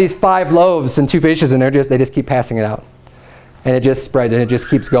they have these 5 loaves and 2 fishes, and they just keep passing it out. And it just spreads, and it just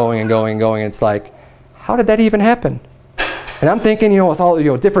keeps going and going and going. And it's like, how did that even happen? And I'm thinking, with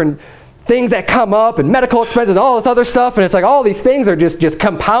all different things that come up, and medical expenses, and all this other stuff, and it's like all these things are just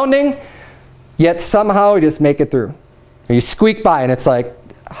compounding, yet somehow you just make it through. And you squeak by, and it's like,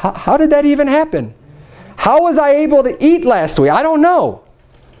 how did that even happen? How was I able to eat last week? I don't know.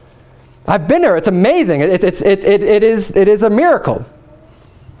 I've been there. It's amazing. It is a miracle.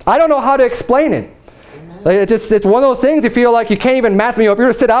 I don't know how to explain it. Like, it's one of those things you feel like you can't even math. If you were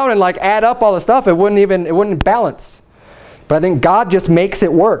to sit down and like add up all the stuff, it wouldn't balance. But I think God just makes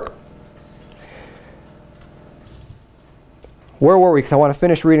it work. Where were we? Because I want to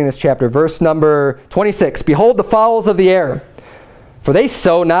finish reading this chapter. Verse number 26. Behold the fowls of the air, for they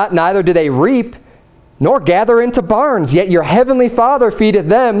sow not, neither do they reap, nor gather into barns, yet your heavenly Father feedeth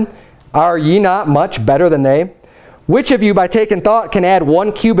them. Are ye not much better than they? Which of you by taking thought can add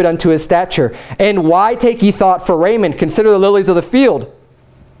 1 cubit unto his stature? And why take ye thought for raiment? Consider the lilies of the field,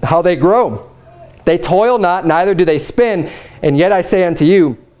 how they grow. They toil not, neither do they spin. And yet I say unto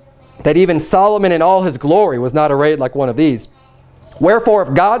you, that even Solomon in all his glory was not arrayed like one of these. Wherefore,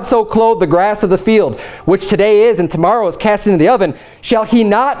 if God so clothe the grass of the field, which today is and tomorrow is cast into the oven, shall he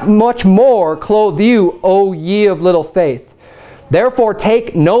not much more clothe you, O ye of little faith? Therefore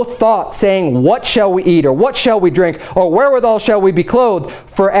take no thought, saying, what shall we eat, or what shall we drink, or wherewithal shall we be clothed?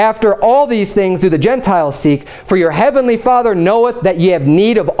 For after all these things do the Gentiles seek. For your heavenly Father knoweth that ye have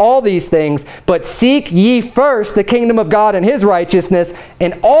need of all these things. But seek ye first the kingdom of God and his righteousness,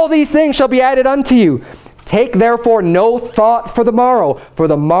 and all these things shall be added unto you. Take therefore no thought for the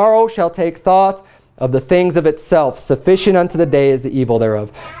morrow shall take thought of the things of itself. Sufficient unto the day is the evil thereof.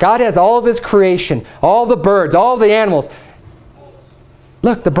 God has all of his creation, all the birds, all the animals.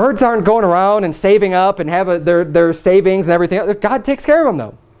 Look, the birds aren't going around and saving up and have their savings and everything. God takes care of them,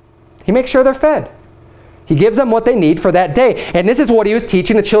 though. He makes sure they're fed. He gives them what they need for that day. And this is what he was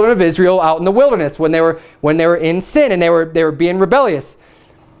teaching the children of Israel out in the wilderness when they were in sin and they were being rebellious.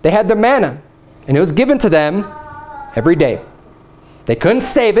 They had their manna, and it was given to them every day. They couldn't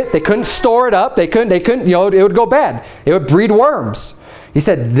save it. They couldn't store it up. They couldn't, it would go bad. It would breed worms. He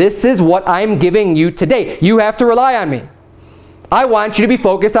said, this is what I'm giving you today. You have to rely on me. I want you to be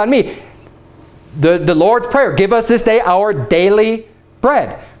focused on me. The Lord's Prayer, give us this day our daily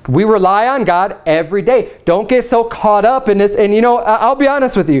bread. We rely on God every day. Don't get so caught up in this. And I'll be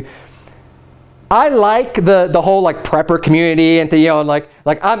honest with you. I like the whole like prepper community and like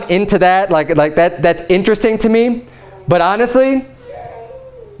I'm into that. Like that's interesting to me. But honestly,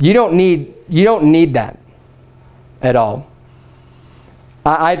 you don't need that at all.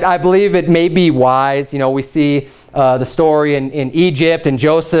 I believe it may be wise. We see the story in Egypt and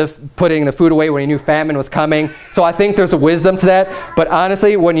Joseph putting the food away when he knew famine was coming. So I think there's a wisdom to that. But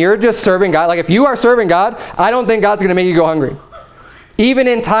honestly, when you're just serving God, like if you are serving God, I don't think God's going to make you go hungry. Even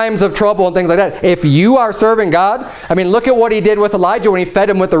in times of trouble and things like that. If you are serving God, I mean, look at what he did with Elijah when he fed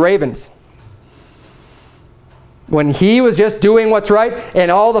him with the ravens. When he was just doing what's right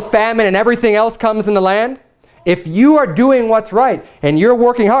and all the famine and everything else comes in the land, if you are doing what's right and you're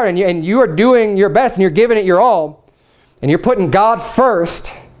working hard and you are doing your best and you're giving it your all and you're putting God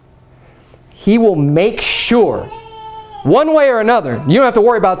first, he will make sure, one way or another, you don't have to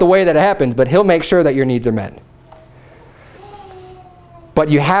worry about the way that it happens, but he'll make sure that your needs are met. But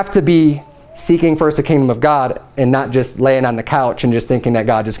you have to be seeking first the kingdom of God and not just laying on the couch and just thinking that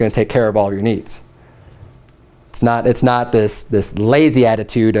God's just going to take care of all your needs. It's not this lazy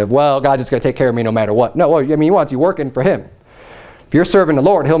attitude of, well, God's just going to take care of me no matter what. No, well, I mean, he wants you working for him. If you're serving the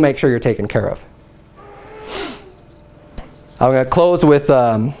Lord, he'll make sure you're taken care of. I'm going to close with,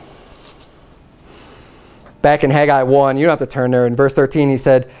 back in Haggai 1, you don't have to turn there. In verse 13, he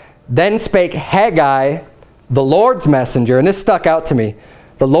said, then spake Haggai, the Lord's messenger, and this stuck out to me,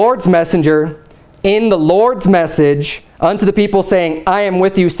 the Lord's messenger in the Lord's message unto the people, saying, I am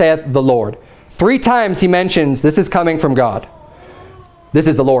with you, saith the Lord. 3 times he mentions this is coming from God. This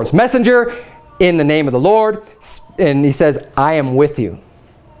is the Lord's messenger in the name of the Lord. And he says, I am with you.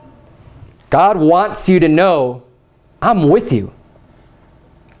 God wants you to know, I'm with you.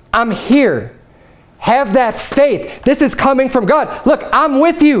 I'm here. Have that faith. This is coming from God. Look, I'm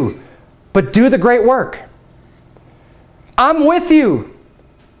with you, but do the great work. I'm with you.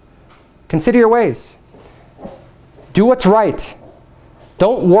 Consider your ways. Do what's right.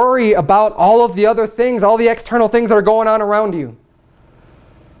 Don't worry about all of the other things, all the external things that are going on around you.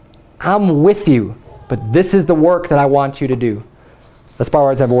 I'm with you, but this is the work that I want you to do. Let's bow our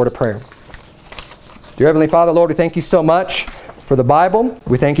heads and have a word of prayer. Dear Heavenly Father, Lord, we thank you so much for the Bible.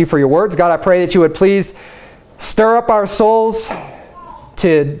 We thank you for your words. God, I pray that you would please stir up our souls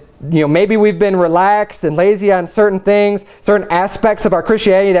to, maybe we've been relaxed and lazy on certain things, certain aspects of our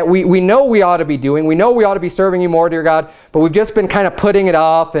Christianity that we know we ought to be doing. We know we ought to be serving you more, dear God, but we've just been kind of putting it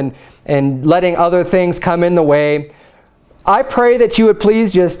off and letting other things come in the way. I pray that you would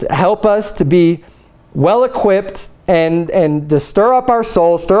please just help us to be well equipped and to stir up our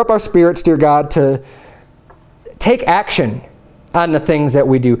souls, stir up our spirits, dear God, to take action on the things that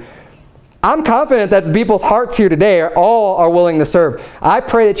we do. I'm confident that the people's hearts here today are willing to serve. I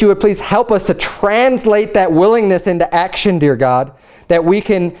pray that you would please help us to translate that willingness into action, dear God, that we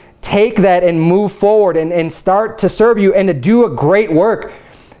can take that and move forward and start to serve you and to do a great work.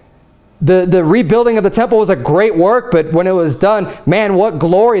 The rebuilding of the temple was a great work, but when it was done, man, what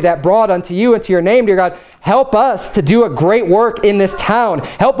glory that brought unto you and to your name, dear God. Help us to do a great work in this town.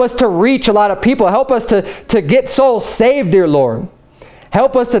 Help us to reach a lot of people. Help us to get souls saved, dear Lord.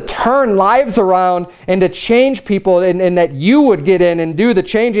 Help us to turn lives around and to change people, and that you would get in and do the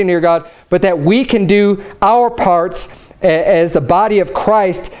changing, dear God, but that we can do our parts as the body of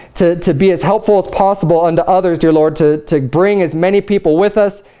Christ to be as helpful as possible unto others, dear Lord, to bring as many people with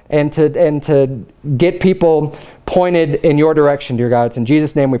us and to get people pointed in your direction, dear God. It's in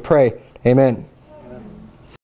Jesus' name we pray. Amen.